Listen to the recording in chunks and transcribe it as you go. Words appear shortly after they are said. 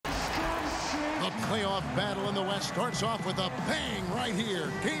playoff battle in the West starts off with a bang right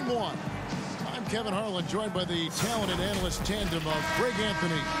here. Game one. I'm Kevin Harlan, joined by the talented analyst tandem of Greg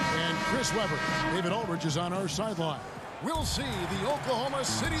Anthony and Chris Webber. David Aldridge is on our sideline. We'll see the Oklahoma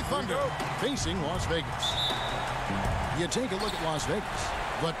City Thunder facing Las Vegas. You take a look at Las Vegas.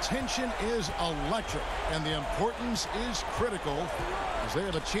 The tension is electric, and the importance is critical as they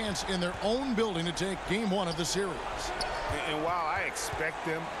have a chance in their own building to take game one of the series. And while I expect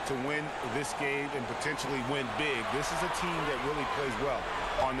them to win this game and potentially win big, this is a team that really plays well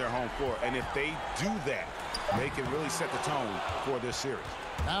on their home floor. And if they do that, they can really set the tone for this series.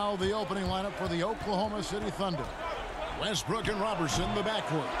 Now the opening lineup for the Oklahoma City Thunder. Westbrook and Robertson, the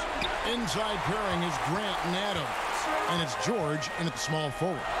backcourt. Inside pairing is Grant and Adams. And it's George in at the small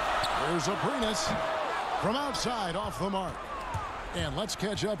forward. There's Aprinas from outside off the mark. And let's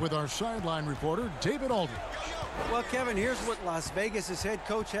catch up with our sideline reporter, David Aldridge. Well, Kevin, here's what Las Vegas' head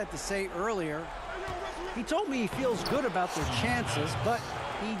coach had to say earlier. He told me he feels good about their chances, but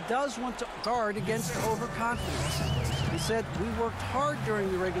he does want to guard against overconfidence. He said, we worked hard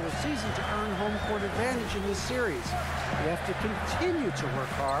during the regular season to earn home court advantage in this series. We have to continue to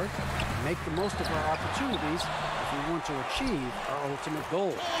work hard and make the most of our opportunities if we want to achieve our ultimate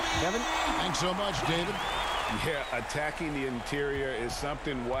goal. Kevin? Thanks so much, David. Yeah, attacking the interior is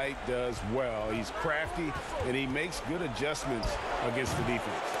something White does well. He's crafty, and he makes good adjustments against the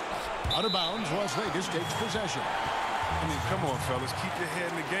defense. Out of bounds, Las Vegas takes possession. I mean, come on, fellas. Keep your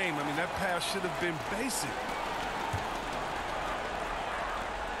head in the game. I mean, that pass should have been basic.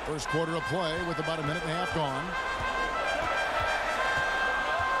 First quarter of play with about a minute and a half gone.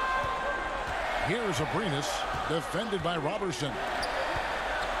 Here's Aprinas, defended by Robertson.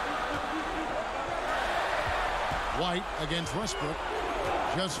 White against Westbrook.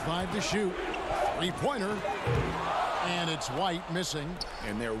 Just 5 to shoot. Three-pointer. And it's White missing.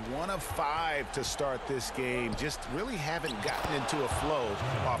 And they're 1 of 5 to start this game. Just really haven't gotten into a flow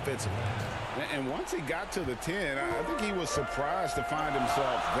offensively. And once he got to the 10, I think he was surprised to find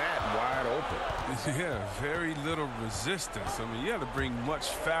himself that wide open. Yeah, very little resistance. I mean, you got to bring much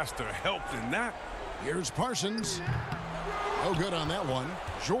faster help than that. Here's Parsons. No good on that one.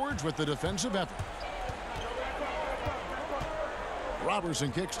 George with the defensive effort.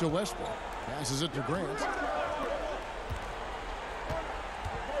 Robertson kicks to Westbrook. Passes it to Grant.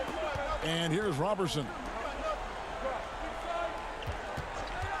 And here's Robertson.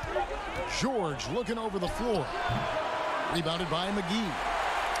 George looking over the floor. Rebounded by McGee.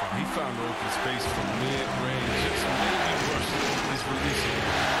 Oh, he found the open space from mid-range. Just maybe rushed his releasing.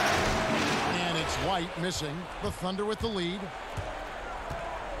 And it's White missing. The Thunder with the lead.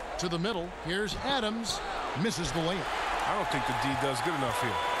 To the middle. Here's Adams. Misses the layup. I don't think the D does good enough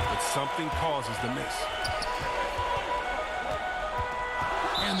here, but something causes the miss.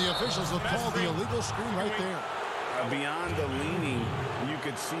 And the officials have called the illegal screen right there. Beyond the leaning, you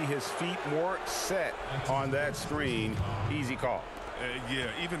could see his feet more set on that screen. Easy call. Yeah,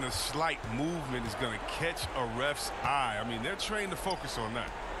 even a slight movement is going to catch a ref's eye. I mean, they're trained to focus on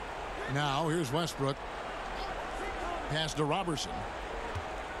that. Now, here's Westbrook. Pass to Robertson.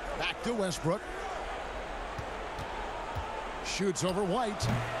 Back to Westbrook. Shoots over White.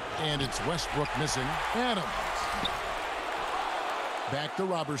 And it's Westbrook missing. Adams. Back to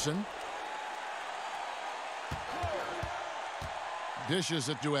Robertson. Dishes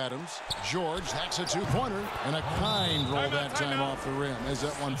it to Adams. George, that's a two-pointer. And a kind roll that time off the rim as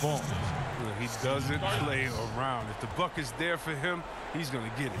that one falls. He doesn't play around. If the buck is there for him, he's going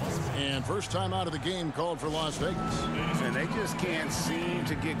to get it. And first time out of the game called for Las Vegas. And they just can't seem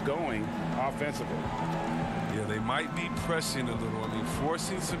to get going offensively. Yeah, they might be pressing a little. I mean,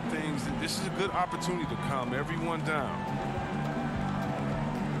 forcing some things. This is a good opportunity to calm everyone down.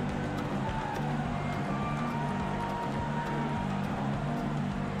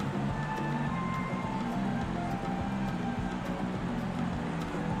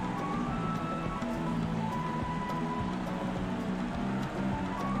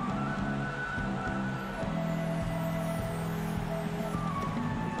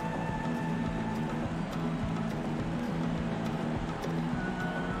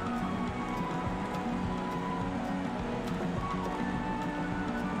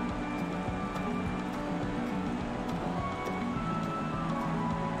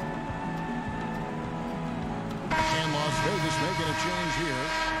 Vegas making a change here.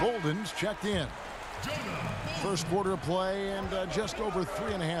 Bolden's checked in. First quarter of play and just over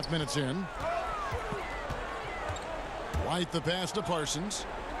 3.5 minutes in. White the pass to Parsons.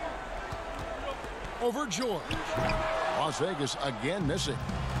 Over George. Las Vegas again missing.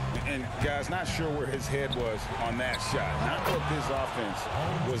 And, guys, not sure where his head was on that shot. Not what this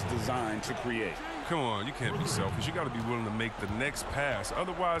offense was designed to create. Come on, you can't be selfish. You got to be willing to make the next pass.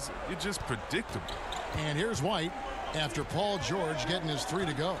 Otherwise, you're just predictable. And here's White after Paul George getting his 3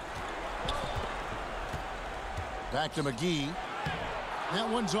 to go. Back to McGee. That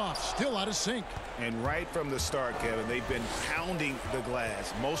one's off, still out of sync. And right from the start, Kevin, they've been pounding the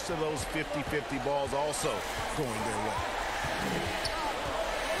glass. Most of those 50-50 balls also going their way.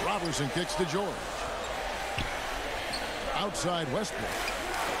 Robertson kicks to George. Outside Westbrook.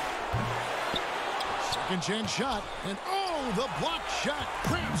 Second chance shot. And oh, the block shot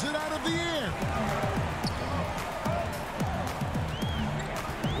grabs it out of the air.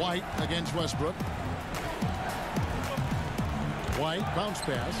 White against Westbrook. White bounce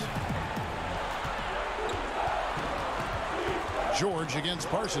pass. George against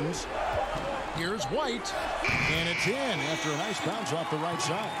Parsons. Here's White, and it's in after a nice bounce off the right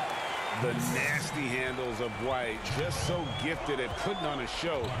side. The nasty handles of White, just so gifted at putting on a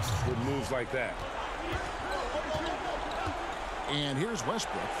show with moves like that. And here's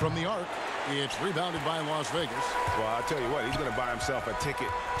Westbrook from the arc. It's rebounded by Las Vegas. Well, I'll tell you what, he's going to buy himself a ticket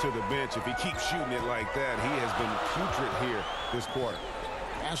to the bench if he keeps shooting it like that. He has been putrid here this quarter.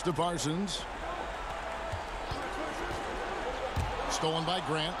 Pass to Parsons. Stolen by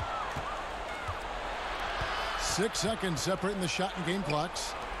Grant. 6 seconds separating the shot and game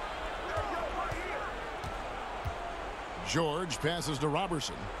clocks. George passes to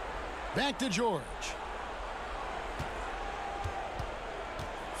Robertson. Back to George.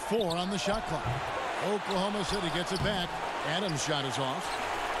 4 on the shot clock. Oklahoma City gets it back. Adams' shot is off.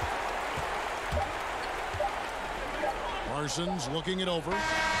 Parsons looking it over.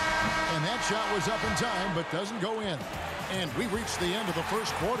 And that shot was up in time, but doesn't go in. And we reach the end of the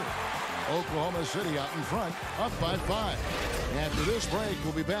first quarter. Oklahoma City out in front, up by 5. After this break,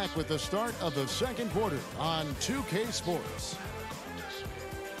 we'll be back with the start of the second quarter on 2K Sports.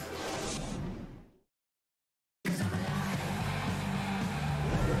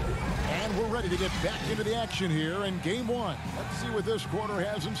 And we're ready to get back into the action here in Game 1. Let's see what this quarter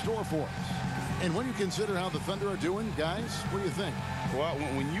has in store for us. And when you consider how the Thunder are doing, guys, what do you think? Well,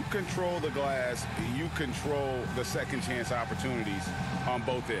 when you control the glass, you control the second chance opportunities on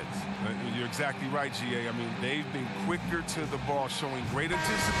both ends. You're exactly right, GA. I mean, they've been quicker to the ball, showing great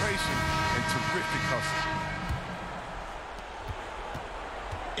anticipation and terrific hustle.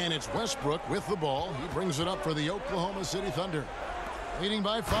 And it's Westbrook with the ball. He brings it up for the Oklahoma City Thunder. Leading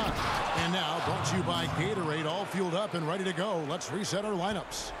by 5. And now brought to you by Gatorade, all fueled up and ready to go. Let's reset our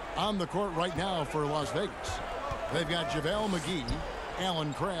lineups. On the court right now for Las Vegas, they've got JaVale McGee,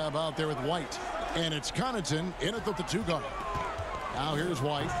 Allen Crabbe out there with White. And it's Connaughton in at the 2 guard. Now here's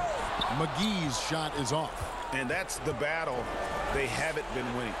White. McGee's shot is off. And that's the battle they haven't been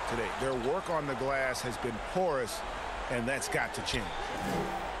winning today. Their work on the glass has been porous, and that's got to change.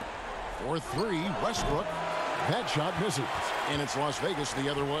 For 3, Westbrook. That shot misses. And it's Las Vegas the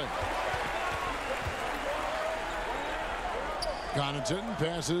other way. Connaughton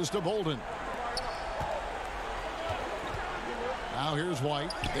passes to Bolden. Now here's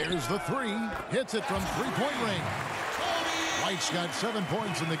White. There's the 3. Hits it from 3-point range. White's got 7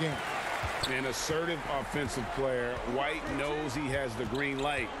 points in the game. An assertive offensive player. White knows he has the green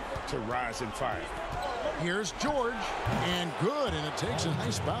light to rise and fire. Here's George. And good. And it takes a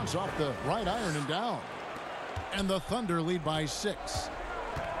nice bounce off the right iron and down. And the Thunder lead by 6.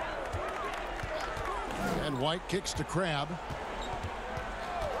 And White kicks to Crabbe.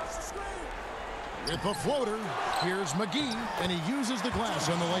 With the floater, here's McGee, and he uses the glass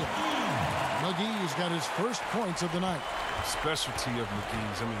on the layup. McGee's got his first points of the night. Specialty of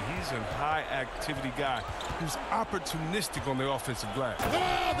McGee's. I mean, he's a high-activity guy who's opportunistic on the offensive glass. Oh,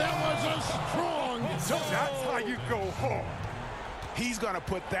 that was a strong dunk. That's how you go hard. He's going to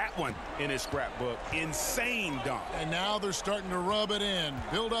put that one in his scrapbook. Insane dunk. And now they're starting to rub it in,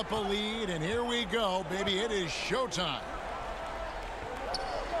 build up a lead, and here we go, baby. It is showtime.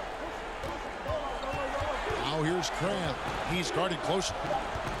 Now here's Crabbe. He's guarded close.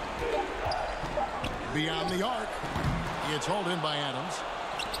 Beyond the arc. It's hauled in by Adams.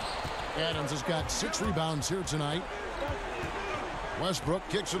 Adams has got 6 rebounds here tonight. Westbrook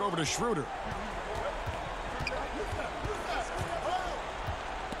kicks it over to Schroeder.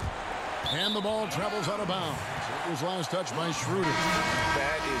 And the ball travels out of bounds. It was last touched by Schroeder.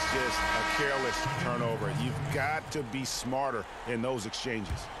 That is just a careless turnover. You've got to be smarter in those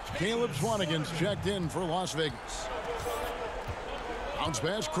exchanges. Caleb Swanigan's checked in for Las Vegas. Bounce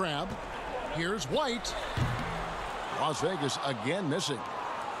pass Crabbe. Here's White. Las Vegas again missing.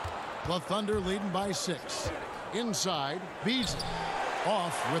 The Thunder leading by 6. Inside, beats it.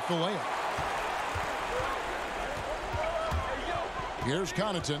 off with the layup. Here's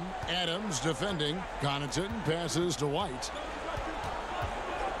Connaughton. Adams defending. Connaughton passes to White.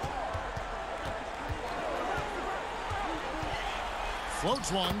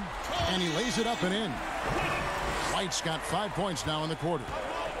 Floats one, and he lays it up and in. White's got 5 points now in the quarter.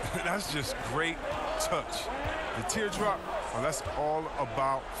 That's just great touch. The teardrop, well, that's all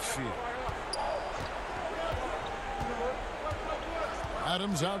about feel.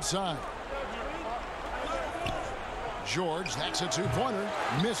 Adams outside. George, that's a two-pointer.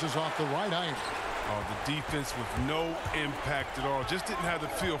 Misses off the right iron. Oh, the defense with no impact at all. Just didn't have the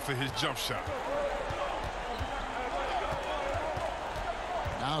feel for his jump shot.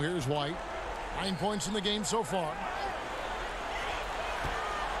 Now here's White. 9 points in the game so far.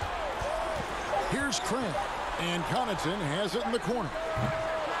 Here's Craig. And Connaughton has it in the corner.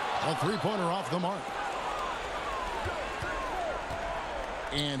 A three-pointer off the mark.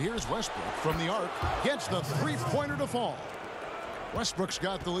 And here's Westbrook from the arc. Gets the three-pointer to fall. Westbrook's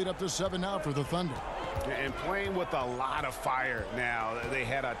got the lead up to 7 now for the Thunder. And playing with a lot of fire now. They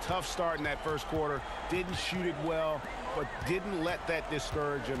had a tough start in that first quarter. Didn't shoot it well, but didn't let that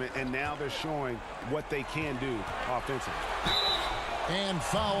discourage them. And now they're showing what they can do offensively. And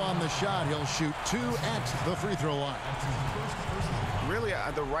foul on the shot. He'll shoot 2 at the free throw line. Really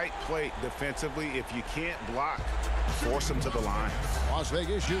the right play defensively. If you can't block, force them to the line. Las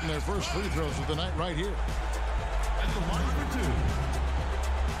Vegas shooting their first free throws of the night right here. At the line for 2.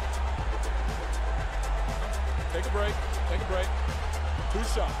 Take a break. Take a break. 2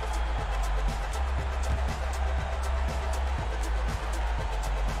 shots.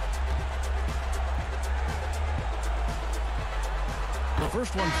 The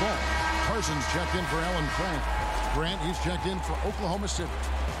first one falls. Parsons checked in for Alan Grant. Grant, he's checked in for Oklahoma City.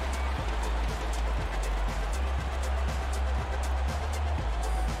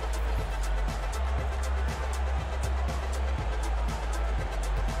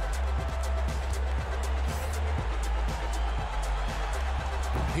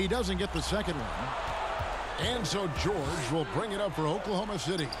 He doesn't get the second one. And so George will bring it up for Oklahoma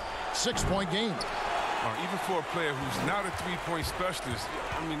City. 6-point game. Even for a player who's not a three-point specialist,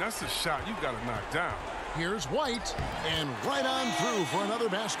 I mean, that's a shot you got to knock down. Here's White, and right on through for another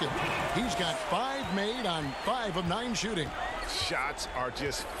basket. He's got 5 made on 5 of 9 shooting. Shots are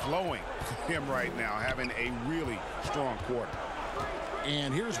just flowing for him right now, having a really strong quarter.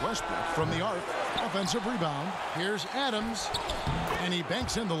 And here's Westbrook from the arc. Offensive rebound. Here's Adams, and he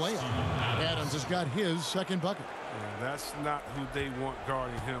banks in the layup. Adams has got his second bucket. Yeah, that's not who they want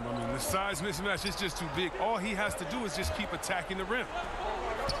guarding him. I mean, the size mismatch is just too big. All he has to do is just keep attacking the rim.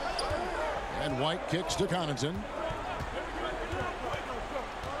 And White kicks to Connaughton.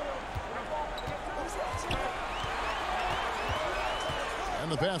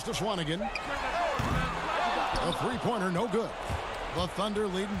 And the pass to Swanigan. A three-pointer, no good. The Thunder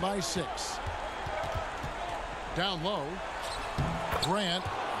leading by 6. Down low. Grant,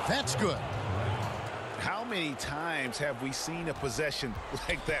 that's good. How many times have we seen a possession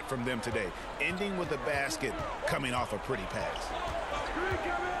like that from them today? Ending with a basket, coming off a pretty pass.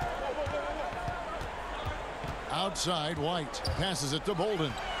 Outside, White passes it to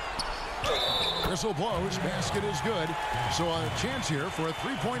Bolden. Whistle blows, basket is good. So a chance here for a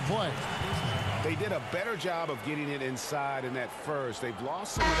three-point play. They did a better job of getting it inside in that first. They've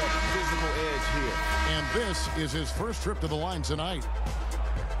lost some of that physical edge here. And this is his first trip to the line tonight.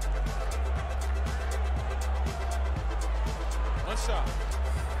 One shot.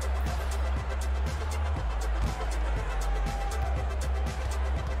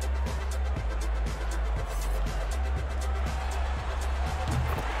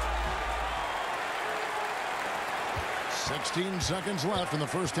 Sixteen seconds left in the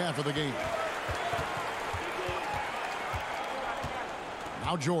first half of the game.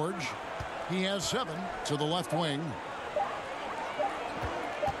 Now George. He has 7 to the left wing.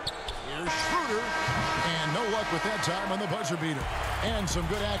 Here's Schroeder. And no luck with that time on the buzzer beater. And some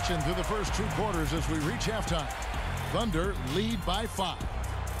good action through the first 2 quarters as we reach halftime. Thunder lead by 5.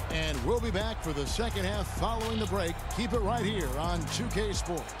 And we'll be back for the second half following the break. Keep it right here on 2K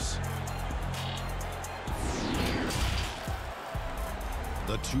Sports.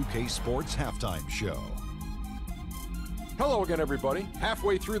 The 2K Sports Halftime Show. Hello again, everybody.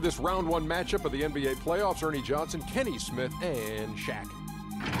 Halfway through this round 1 matchup of the NBA playoffs, Ernie Johnson, Kenny Smith, and Shaq.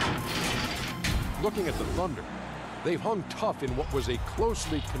 Looking at the Thunder, they've hung tough in what was a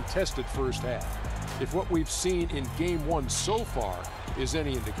closely contested first half. If what we've seen in Game 1 so far is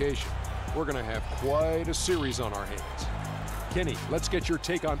any indication, we're going to have quite a series on our hands. Kenny, let's get your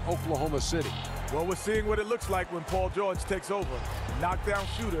take on Oklahoma City. Well, we're seeing what it looks like when Paul George takes over. knockdown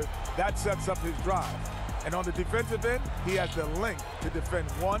shooter, that sets up his drive. And on the defensive end, he has the length to defend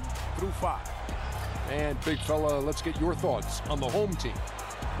 1 through 5. And big fella, let's get your thoughts on the home team.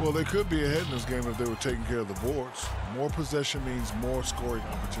 Well, they could be ahead in this game if they were taking care of the boards. More possession means more scoring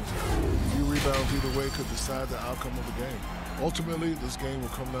opportunities. A few rebounds either way could decide the outcome of the game. Ultimately, this game will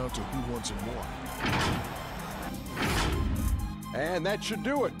come down to who wants it more. And that should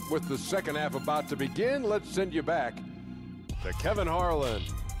do it. With the second half about to begin, let's send you back to Kevin Harlan.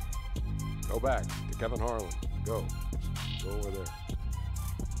 Go back to Kevin Harlan. Go. Go over there.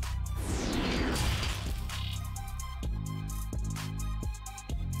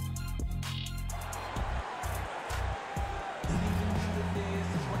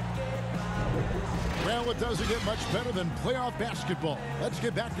 Well, it doesn't get much better than playoff basketball. Let's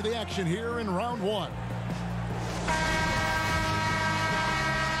get back to the action here in round 1.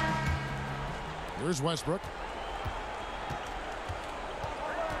 Here's Westbrook.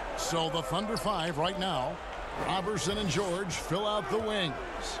 So the Thunder 5 right now. Robertson and George fill out the wings.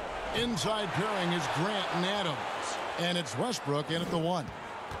 Inside pairing is Grant and Adams. And it's Westbrook in at the 1.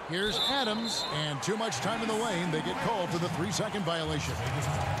 Here's Adams, and too much time in the lane. They get called for the 3-second violation.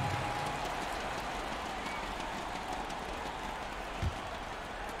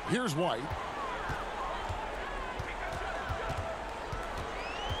 Here's White.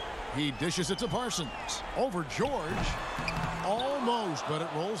 He dishes it to Parsons. Over George. Almost, but it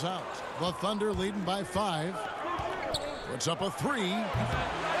rolls out. The Thunder leading by 5. Puts up a 3.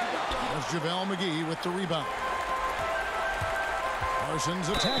 There's JaVale McGee with the rebound. Parsons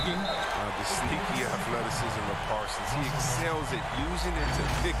attacking. The sneaky athleticism of Parsons. He excels at using it to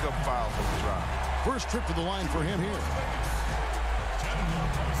pick up fouls on the drive. First trip to the line for him here.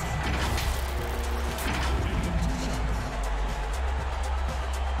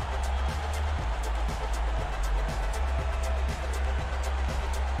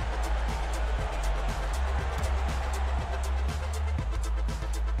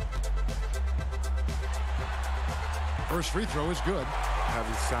 First free throw is good.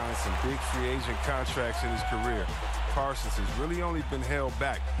 Having signed some big free agent contracts in his career, Parsons has really only been held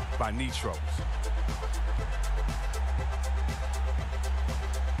back by Nitros.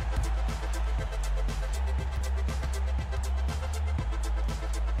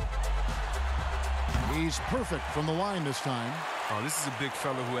 He's perfect from the line this time. Oh, this is a big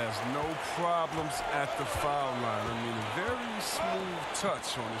fella who has no problems at the foul line. I mean, a very smooth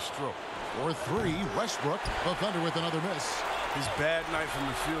touch on his stroke. For 3, Westbrook. The Thunder with another miss. His bad night from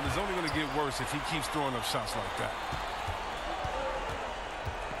the field is only going to get worse if he keeps throwing up shots like that.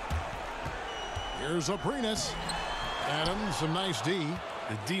 Here's Aprinas. Adams, some nice D.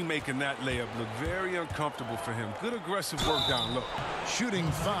 The D making that layup look very uncomfortable for him. Good aggressive work down low. Shooting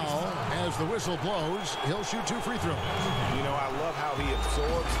foul as the whistle blows. He'll shoot 2 free throws. You know, I love how he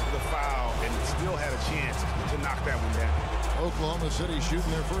absorbs the foul and still had a chance to knock that one down. Oklahoma City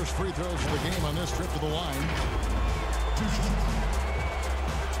shooting their first free throws of the game on this trip to the line.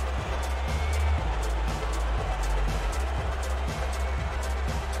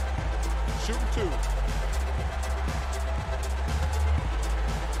 Shooting 2.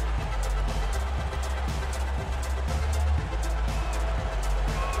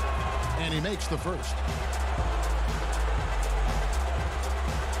 And he makes the first.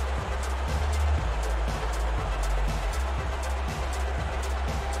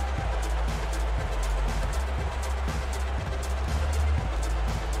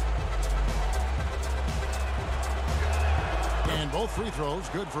 Both free throws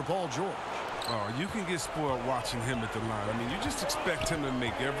good for Paul George. Oh, you can get spoiled watching him at the line. I mean, you just expect him to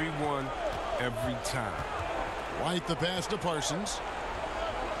make every one, every time. White the pass to Parsons.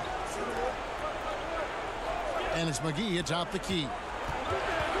 And it's McGee atop the key.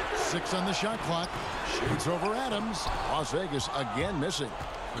 6 on the shot clock. Shoots over Adams. Las Vegas again missing.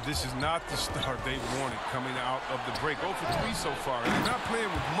 But this is not the start they wanted coming out of the break. 0 for 3 so far. They're not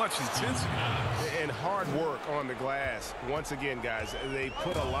playing with much intensity. And hard work on the glass. Once again, guys, they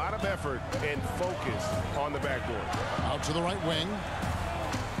put a lot of effort and focus on the backboard. Out to the right wing.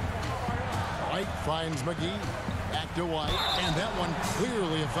 White finds McGee. Back to White. And that one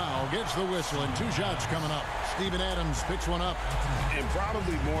clearly a foul. Gets the whistle and 2 shots coming up. Steven Adams picks one up. And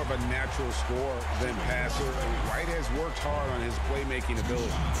probably more of a natural scorer than passer. White has worked hard on his playmaking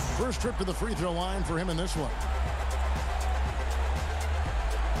ability. First trip to the free throw line for him in this one.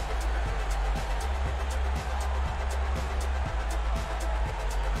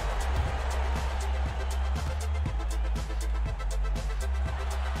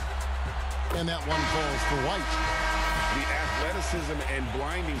 And that one falls for White. The athleticism and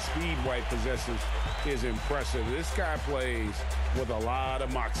blinding speed White possesses is impressive. This guy plays with a lot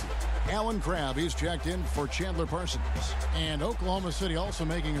of moxie. Alan Crabb, he's checked in for Chandler Parsons. And Oklahoma City also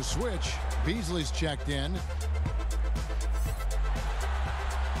making a switch. Beasley's checked in.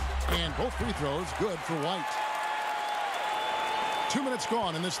 And both free throws good for White. 2 minutes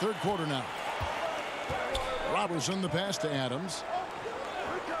gone in this third quarter now. Robertson the pass to Adams.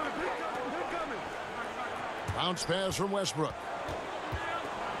 Bounce pass from Westbrook.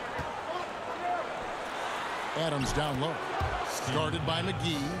 Adams down low. Guarded by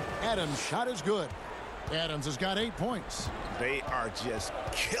McGee. Adams' shot is good. Adams has got 8 points. They are just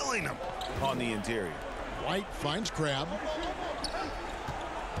killing him on the interior. White finds Crabb.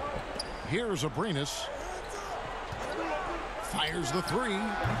 Here's Abrinas. Fires the three.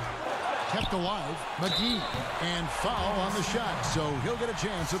 Kept alive. McGee. And foul on the shot, so he'll get a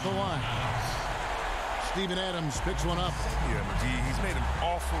chance at the line. Steven Adams picks one up. Yeah, McGee, he's made an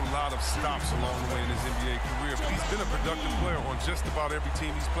awful lot of stops along the way in his NBA career, but he's been a productive player on just about every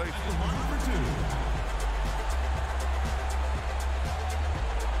team he's played for. Number 2.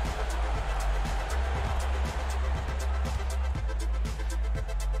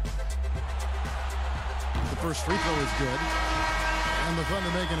 The first free throw is good. And the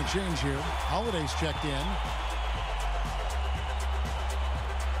Thunder making a change here. Holiday's checked in.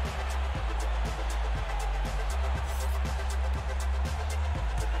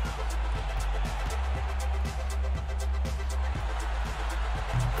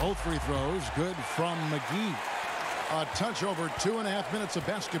 Both free throws good from McGee. A touch over 2.5 minutes of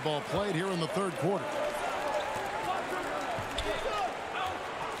basketball played here in the third quarter.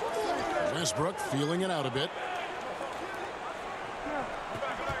 Westbrook feeling it out a bit.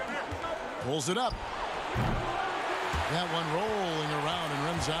 Pulls it up. That one rolling around and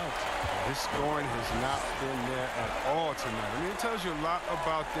rims out. This scoring has not been there at all tonight. I mean, it tells you a lot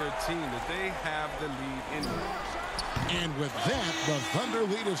about their team that they have the lead in there. And with that, the Thunder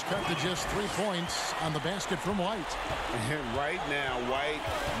lead is cut to just 3 points on the basket from White. And right now, White,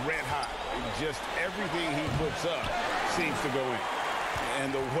 red hot. Just everything he puts up seems to go in.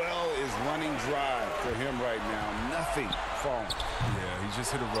 And the well is running dry for him right now. Nothing falling. Yeah, he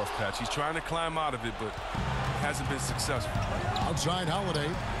just hit a rough patch. He's trying to climb out of it, but hasn't been successful. Outside Holiday.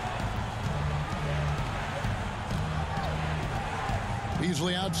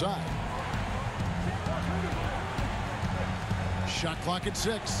 Beasley outside. Shot clock at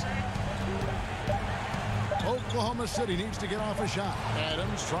 6. Oklahoma City needs to get off a shot.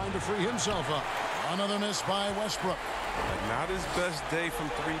 Adams trying to free himself up. Another miss by Westbrook. Not his best day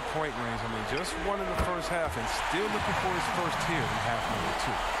from three-point range. I mean, just one in the first half and still looking for his first here in half number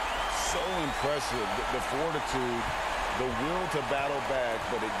 2. So impressive, the fortitude, the will to battle back,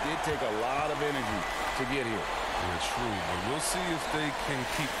 but it did take a lot of energy to get here. Yeah, true, but we'll see if they can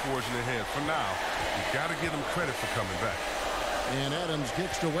keep forging ahead. For now, you got to give them credit for coming back. And Adams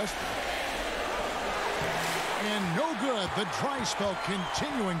kicks to Westbrook. And no good. The dry spell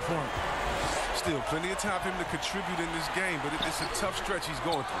continuing for him. Still plenty of time for him to contribute in this game, but it's a tough stretch he's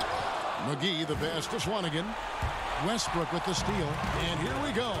going through. McGee the pass to Swanigan. Westbrook with the steal. And here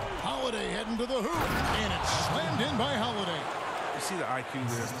we go. Holiday heading to the hoop. And it's slammed in by Holiday. You see the IQ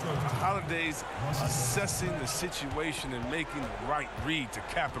there. Holiday's assessing the situation and making the right read to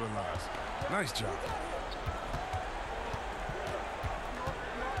capitalize. Nice job.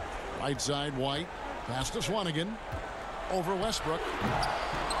 Right side, White. Pass to Swanigan. Over Westbrook.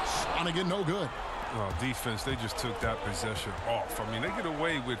 Swanigan no good. Well, defense, they just took that possession off. I mean, they get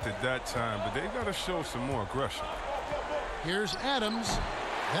away with it that time, but they got to show some more aggression. Here's Adams.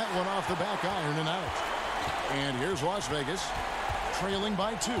 That one off the back iron and out. And here's Las Vegas. Trailing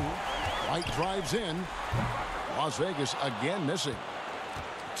by 2. White drives in. Las Vegas again missing.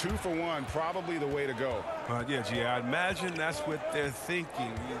 2 for 1, probably the way to go. Yeah, G, I imagine that's what they're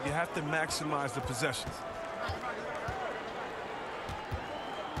thinking. You have to maximize the possessions.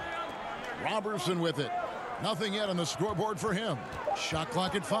 Robertson with it. Nothing yet on the scoreboard for him. Shot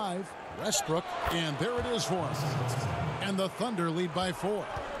clock at 5. Westbrook, and there it is for him. And the Thunder lead by 4.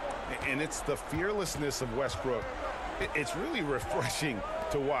 And it's the fearlessness of Westbrook. It's really refreshing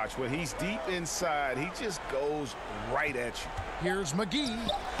to watch. When he's deep inside, he just goes right at you. Here's McGee.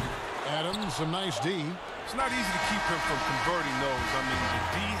 Adams, some nice D. It's not easy to keep him from converting those. I mean, the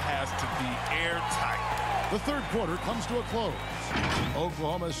D has to be airtight. The third quarter comes to a close.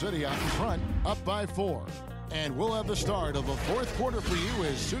 Oklahoma City out in front, up by 4. And we'll have the start of the fourth quarter for you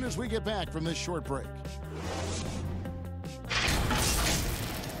as soon as we get back from this short break.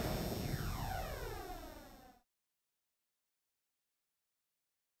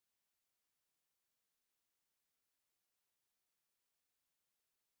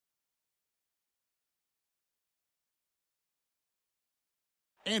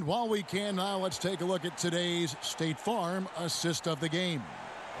 And while we can now, let's take a look at today's State Farm assist of the game.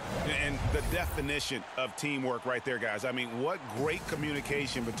 And the definition of teamwork right there, guys. I mean, what great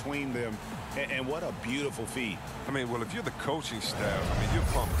communication between them, and what a beautiful feed. I mean, well, if you're the coaching staff, I mean,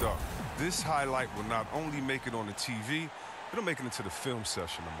 you're pumped up. This highlight will not only make it on the TV, it'll make it into the film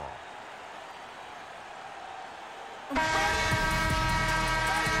session tomorrow.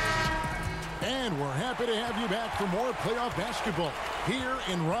 And we're happy to have you back for more playoff basketball here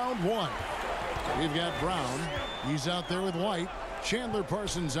in round one. We've got Brown. He's out there with White. Chandler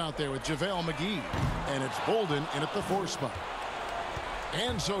Parsons out there with JaVale McGee. And it's Bolden in at the 4 spot.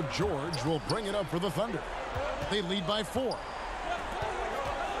 And so George will bring it up for the Thunder. They lead by 4.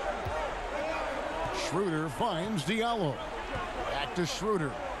 Schroeder finds Diallo. Back to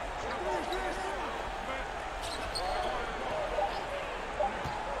Schroeder.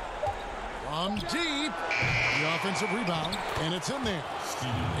 From deep. The offensive rebound. And it's in there.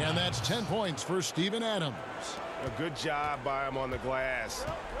 And that's 10 points for Steven Adams. A good job by him on the glass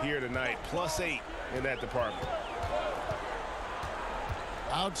here tonight. +8 in that department.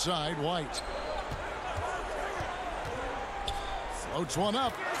 Outside, White. Floats one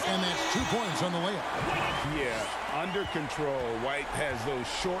up, and that's 2 points on the layup. Yeah, under control. White has those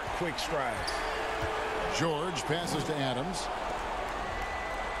short, quick strides. George passes to Adams.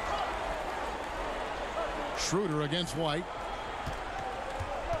 Schroeder against White.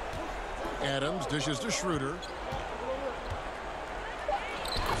 Adams dishes to Schroeder.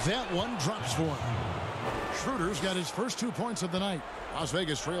 That one drops for him. Schroeder's got his first 2 points of the night. Las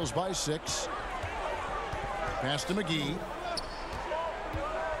Vegas trails by 6. Pass to McGee.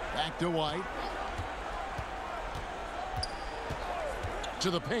 Back to White. To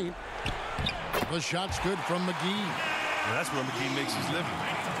the paint. The shot's good from McGee. Well, that's where McGee makes his living.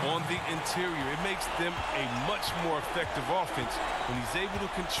 On the interior, it makes them a much more effective offense when he's able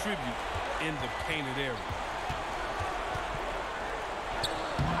to contribute in the painted area.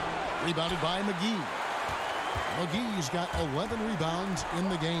 Rebounded by McGee. McGee's got 11 rebounds in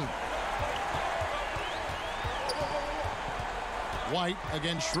the game. White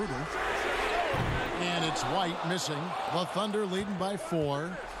against Schroeder. And it's White missing. The Thunder leading by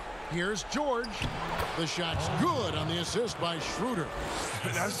 4. Here's George. The shot's good on the assist by Schroeder.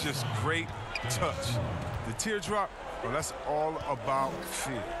 That's just great touch. The teardrop, well, that's all about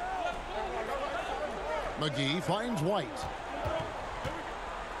fear. McGee finds White.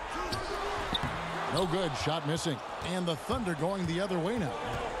 No good. Shot missing. And the Thunder going the other way now.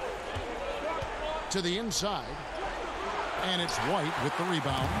 To the inside. And it's White with the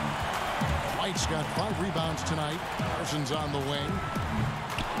rebound. White's got 5 rebounds tonight. Parsons on the wing.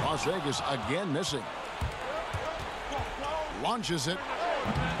 Las Vegas again missing. Launches it.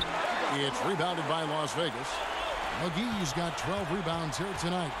 It's rebounded by Las Vegas. McGee's got 12 rebounds here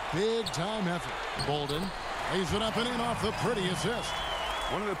tonight. Big time effort. Bolden lays it up and in off the pretty assist.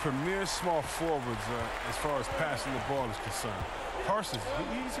 One of the premier small forwards as far as passing the ball is concerned. Parsons,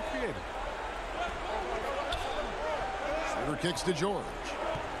 he's a creator. Schroeder kicks to George.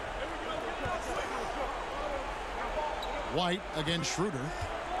 White against Schroeder.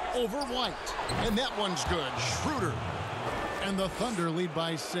 Over White. And that one's good. Schroeder. And the Thunder lead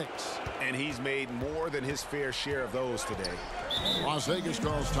by 6. And he's made more than his fair share of those today. Las Vegas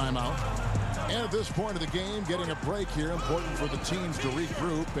calls timeout. And at this point of the game, getting a break here, important for the teams to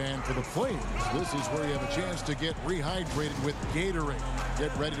regroup. And for the players, this is where you have a chance to get rehydrated with Gatorade.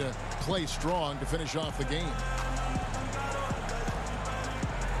 Get ready to play strong to finish off the game.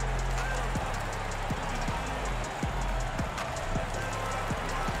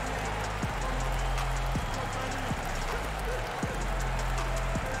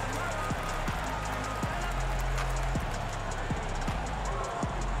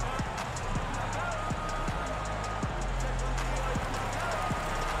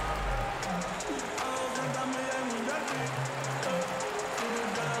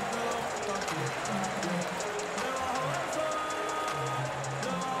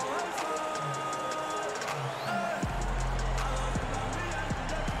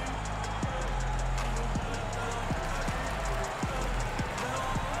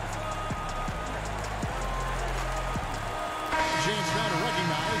 Chance now to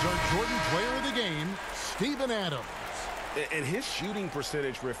recognize our Jordan player of the game, Steven Adams. And his shooting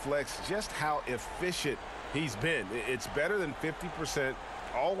percentage reflects just how efficient he's been. It's better than 50%,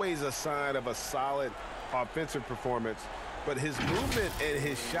 always a sign of a solid offensive performance. But his movement and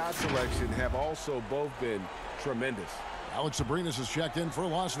his shot selection have also both been tremendous. Alex Abrinas has checked in for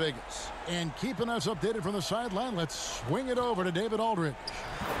Las Vegas. And keeping us updated from the sideline, let's swing it over to David Aldridge.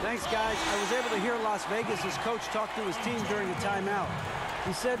 Thanks, guys. I was able to hear Las Vegas' coach talk to his team during the timeout.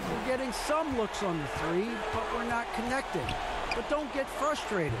 He said, we're getting some looks on the three, but we're not connecting. But don't get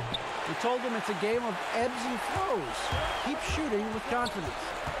frustrated. We told him it's a game of ebbs and flows. Keep shooting with confidence,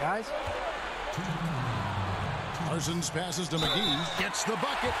 guys. Parsons passes to McGee, gets the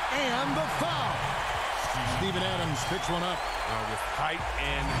bucket and the foul. Steven Adams picks one up. With height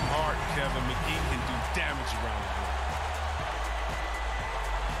and heart, Kevin, McGee can do damage around the rim.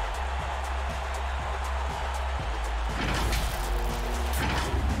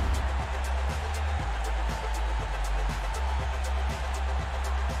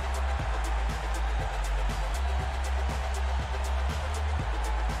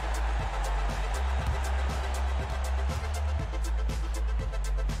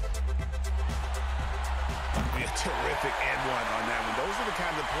 Terrific and one on that one. Those are the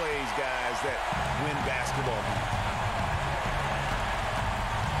kind of plays, guys, that win basketball games.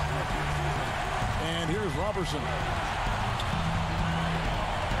 And here's Robertson.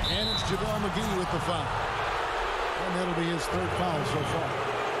 And it's JaVale McGee with the foul. And that'll be his third foul so far.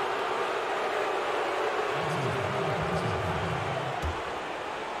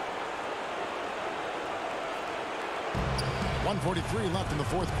 .143 left in the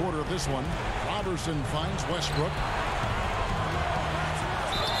fourth quarter of this one. Robertson finds Westbrook.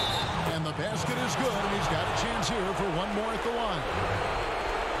 And the basket is good, and he's got a chance here for one more at the line.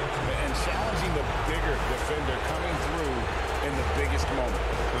 And challenging the bigger defender coming through in the biggest moment.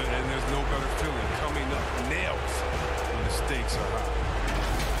 And there's no better feeling coming up nails when the stakes are high.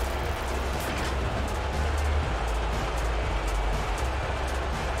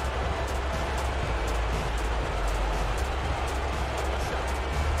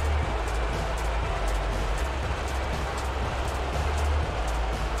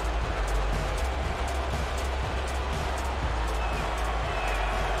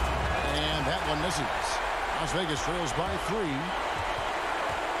 Misses. Las Vegas trails by 3.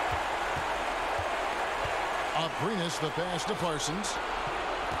 Abrinas the pass to Parsons.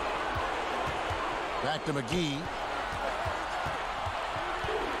 Back to McGee.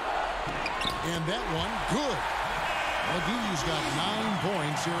 And that one, good. McGee's got 9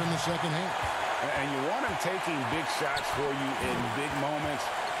 points here in the second half. And you want him taking big shots for you in big moments.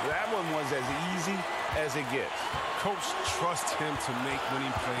 That one was as easy as it gets. Coach trusts him to make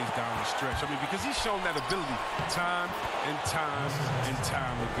winning plays down the stretch. I mean, because he's shown that ability time and time and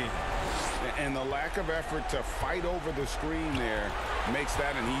time again. And the lack of effort to fight over the screen there makes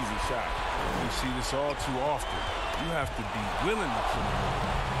that an easy shot. We see this all too often. You have to be willing to finish.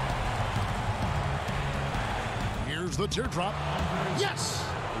 Here's the teardrop. Yes!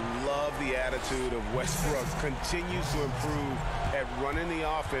 Love the attitude of Westbrook. Continues to improve at running the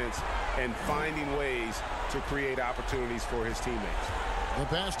offense and finding ways to create opportunities for his teammates. The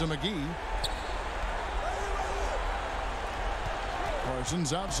pass to McGee.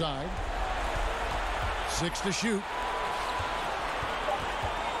 Parsons outside. 6 to shoot.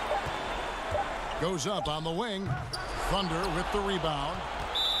 Goes up on the wing. Thunder with the rebound.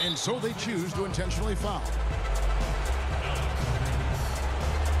 And so they choose to intentionally foul.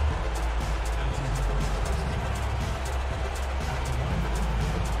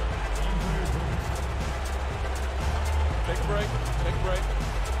 Take a break. Take a break.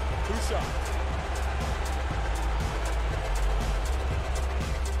 2 shots.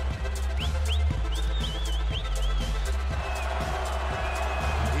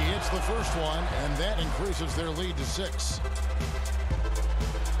 He hits the first one, and that increases their lead to 6.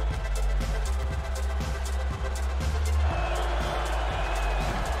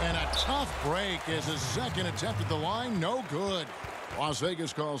 And a tough break as his second attempt at the line. No good. Las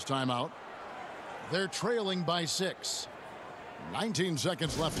Vegas calls timeout. They're trailing by 6. 19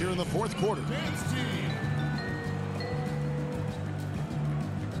 seconds left here in the fourth quarter.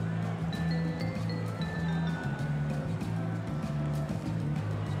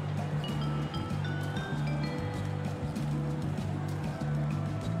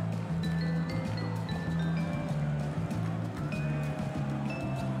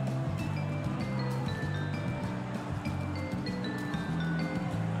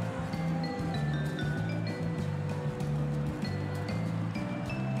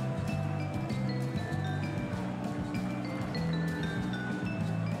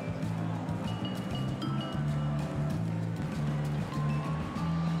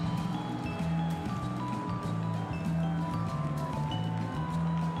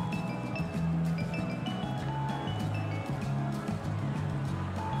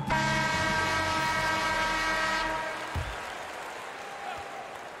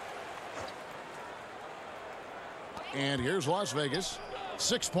 And here's Las Vegas.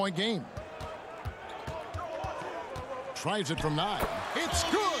 6-point game. Tries it from 9. It's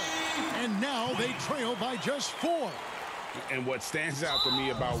And now they trail by just 4. And what stands out to me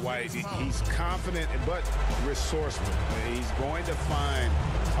about White, he's confident but resourceful. He's going to find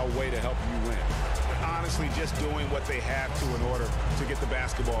a way to help you win. Honestly, just doing what they have to in order to get the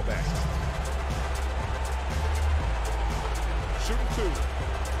basketball back. Shooting 2.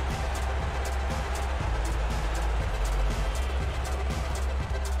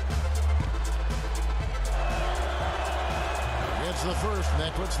 It's the first, and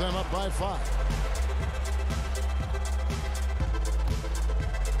that puts them up by 5.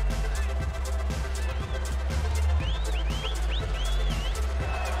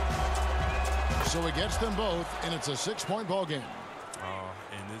 So he gets them both, and it's a 6-point ball game.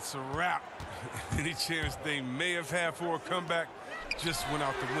 And it's a wrap. Any chance they may have had for a comeback just went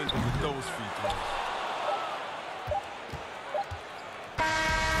out the window with those free throws.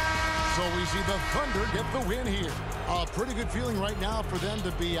 So we see the Thunder get the win here. A pretty good feeling right now for them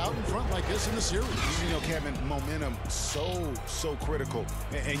to be out in front like this in the series. You know, Kevin, momentum so critical.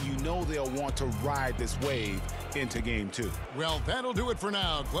 And you know they'll want to ride this wave into game 2. Well, that'll do it for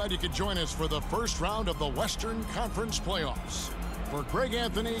now. Glad you could join us for the first round of the Western Conference Playoffs. For Greg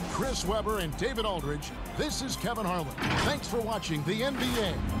Anthony, Chris Webber, and David Aldridge, this is Kevin Harlan. Thanks for watching the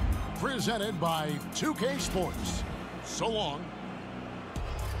NBA, presented by 2K Sports. So long.